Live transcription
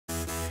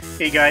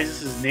Hey guys,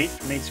 this is Nate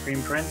from Nate's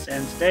Screen Prints,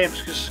 and today I'm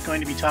just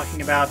going to be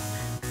talking about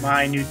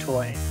my new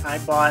toy. I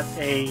bought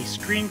a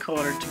screen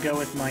coater to go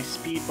with my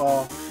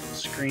Speedball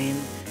screen.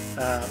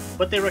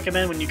 What they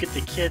recommend when you get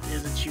the kit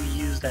is that you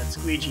use that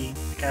squeegee,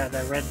 kind of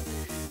that red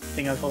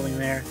thing I was holding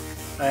there.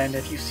 And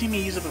if you've seen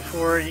me use it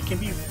before, it can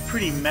be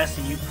pretty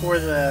messy. You pour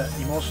the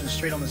emulsion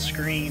straight on the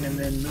screen and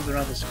then move it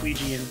around the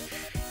squeegee, and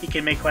it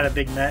can make quite a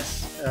big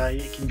mess.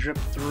 It can drip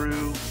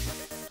through.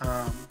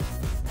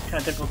 Kind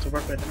of difficult to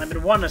work with, and I've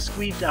been wanting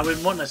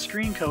a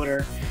screen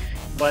coater,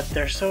 but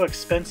they're so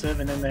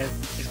expensive, and then they're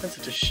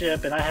expensive to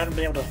ship, and I haven't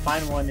been able to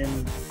find one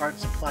in art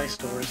supply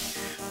stores.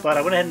 But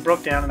I went ahead and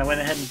broke down, and I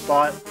went ahead and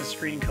bought the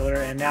screen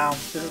coater, and now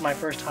this is my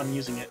first time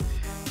using it.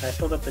 I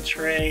filled up the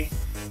tray,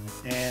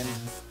 and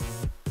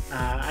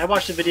I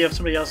watched a video of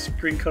somebody else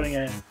screen coating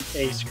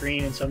a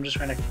screen, and so I'm just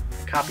trying to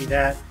copy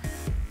that.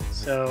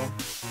 So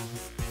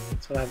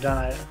that's what I've done.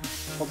 I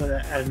hold it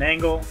at an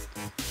angle,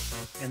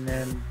 and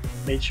then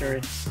made sure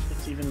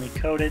it's evenly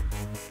coated,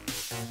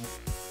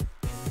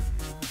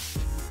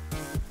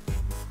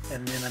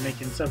 and then I'm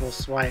making several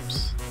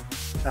swipes.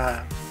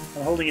 I'm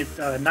holding it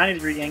at a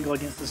 90-degree angle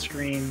against the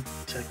screen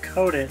to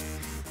coat it,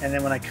 and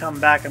then when I come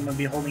back I'm going to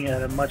be holding it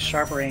at a much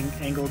sharper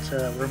angle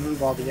to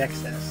remove all the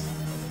excess.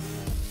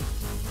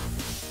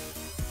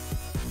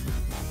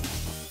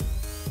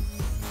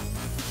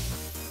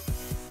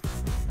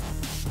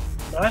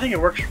 So I think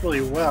it works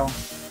really well.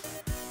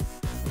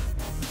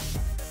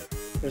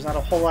 There's not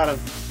a whole lot of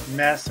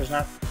mess, there's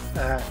not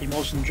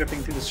emulsion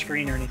dripping through the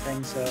screen or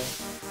anything, so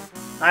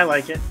I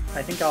like it.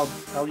 I think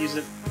I'll use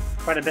it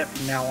quite a bit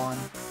from now on.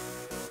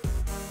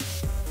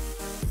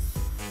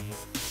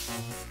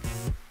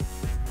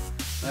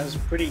 That was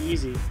pretty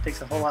easy. It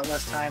takes a whole lot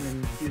less time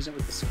than using it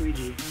with the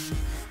squeegee.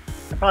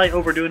 I'm probably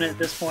overdoing it at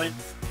this point.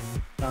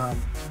 I'm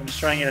just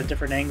trying it at a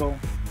different angle.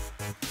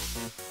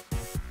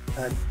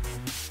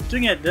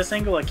 Doing it at this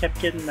angle, I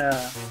kept getting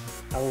a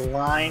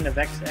line of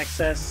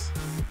excess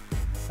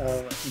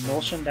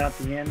emulsion down at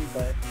the end,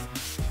 but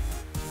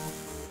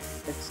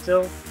it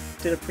still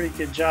did a pretty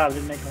good job. It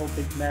didn't make a whole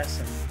big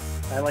mess,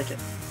 and I like it.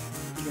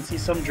 You can see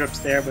some drips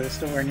there, but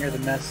it's nowhere near the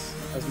mess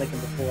I was making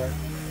before.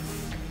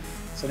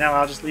 So now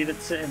I'll just leave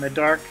it sit in the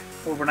dark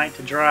overnight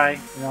to dry,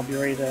 and I'll be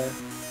ready to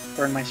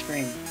burn my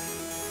screen.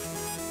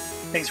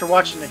 Thanks for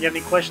watching. If you have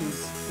any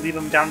questions, leave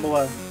them down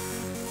below.